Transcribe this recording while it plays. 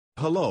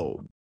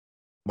Hello.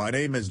 My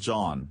name is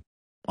John.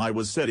 I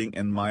was sitting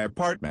in my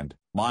apartment,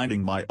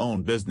 minding my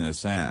own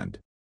business, and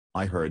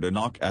I heard a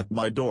knock at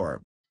my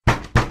door.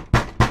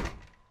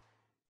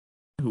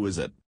 Who is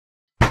it?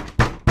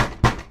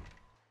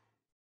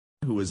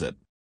 Who is it?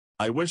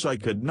 I wish I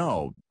could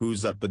know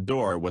who's at the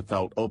door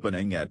without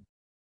opening it.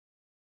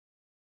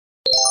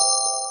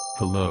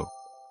 Hello.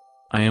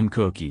 I am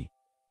Cookie.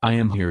 I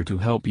am here to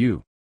help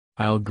you.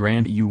 I'll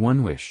grant you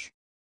one wish.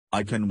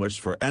 I can wish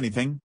for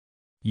anything?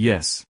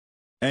 Yes.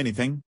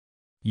 Anything?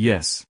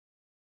 Yes.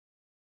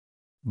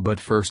 But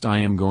first I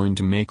am going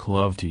to make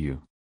love to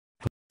you.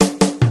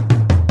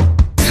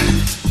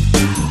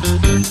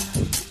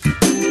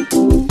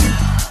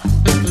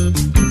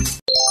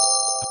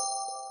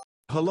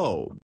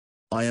 Hello.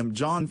 I am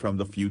John from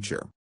the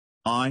future.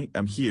 I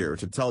am here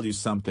to tell you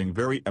something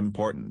very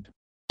important.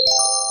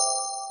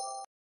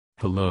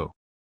 Hello.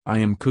 I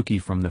am Cookie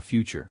from the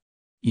future.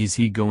 Is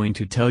he going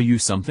to tell you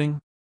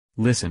something?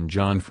 Listen,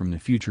 John from the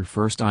future,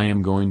 first I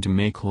am going to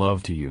make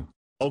love to you.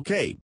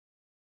 Okay.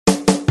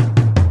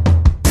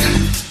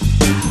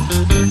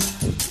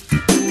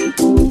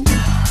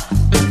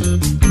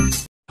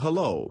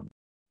 Hello.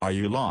 Are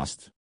you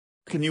lost?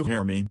 Can you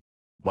hear me?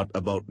 What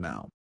about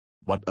now?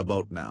 What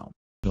about now?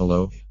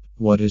 Hello,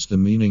 what is the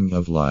meaning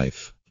of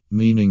life?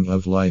 Meaning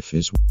of life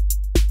is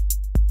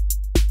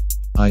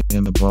I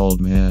am a bald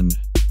man.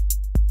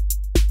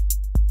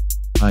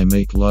 I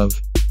make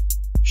love.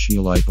 She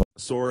like.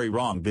 Sorry,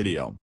 wrong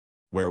video.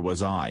 Where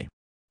was I?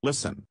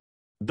 Listen.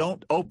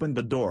 Don't open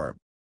the door.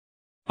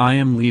 I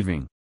am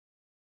leaving.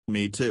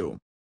 Me too.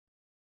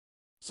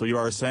 So you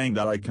are saying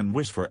that I can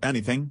wish for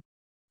anything?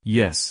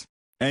 Yes.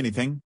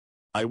 Anything?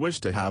 I wish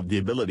to have the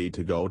ability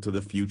to go to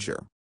the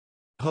future.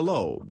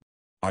 Hello.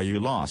 Are you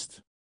lost?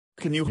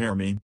 Can you hear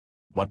me?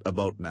 What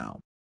about now?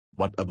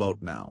 What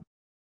about now?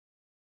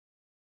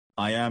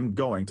 I am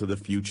going to the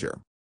future.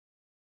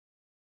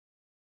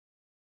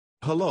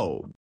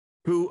 Hello.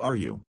 Who are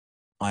you?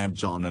 I am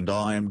John and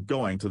I am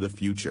going to the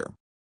future.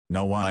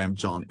 No, I am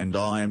John and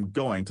I am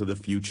going to the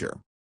future.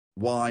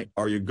 Why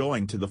are you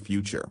going to the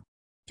future?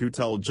 To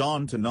tell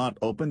John to not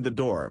open the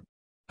door.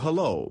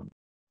 Hello.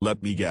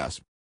 Let me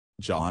guess.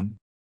 John?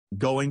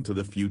 Going to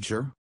the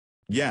future?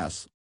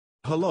 Yes.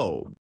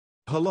 Hello.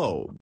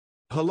 Hello.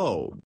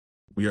 Hello.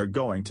 We are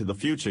going to the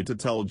future to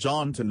tell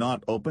John to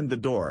not open the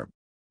door.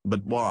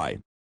 But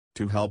why?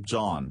 To help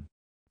John.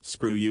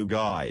 Screw you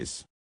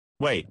guys.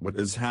 Wait, what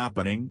is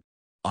happening?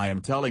 I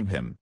am telling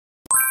him.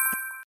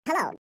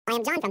 Hello, I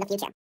am John from the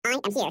future. I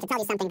am here to tell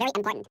you something very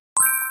important.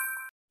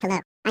 Hello,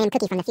 I am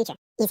Cookie from the future.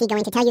 Is he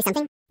going to tell you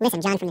something?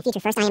 Listen, John from the future,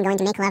 first I am going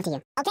to make love to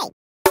you. Okay.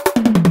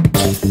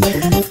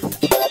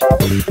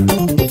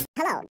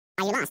 Hello,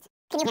 are you lost?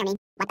 Can you hear me?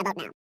 What about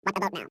now? What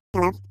about now?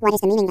 Hello, what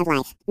is the meaning of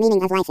life?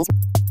 Meaning of life is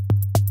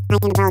I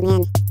am a bald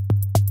man.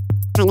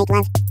 I make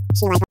love.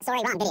 She like.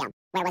 Sorry, wrong video.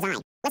 Where was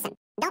I? Listen,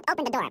 don't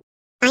open the door.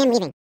 I am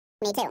leaving.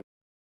 Me too.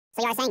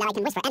 So you are saying that I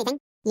can wish for anything?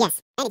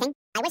 Yes, anything.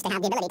 I wish to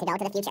have the ability to go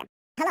to the future.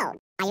 Hello,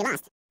 are you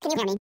lost? Can you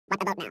hear me?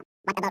 What about now?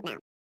 What about now?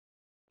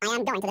 I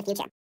am going to the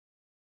future.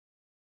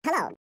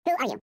 Hello, who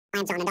are you? I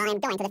am John and I am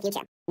going to the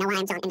future. No, I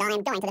am John and I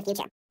am going to the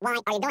future. Why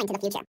are you going to the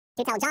future?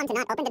 To tell John to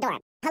not open the door.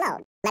 Hello,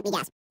 let me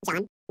guess.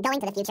 John, going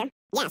to the future?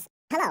 Yes.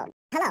 Hello,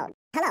 hello,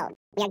 hello.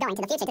 We are going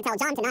to the future to tell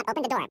John to not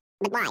open the door.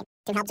 But why?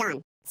 To help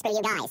John. Screw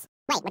you guys.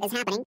 Wait, what is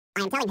happening?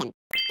 I am telling him.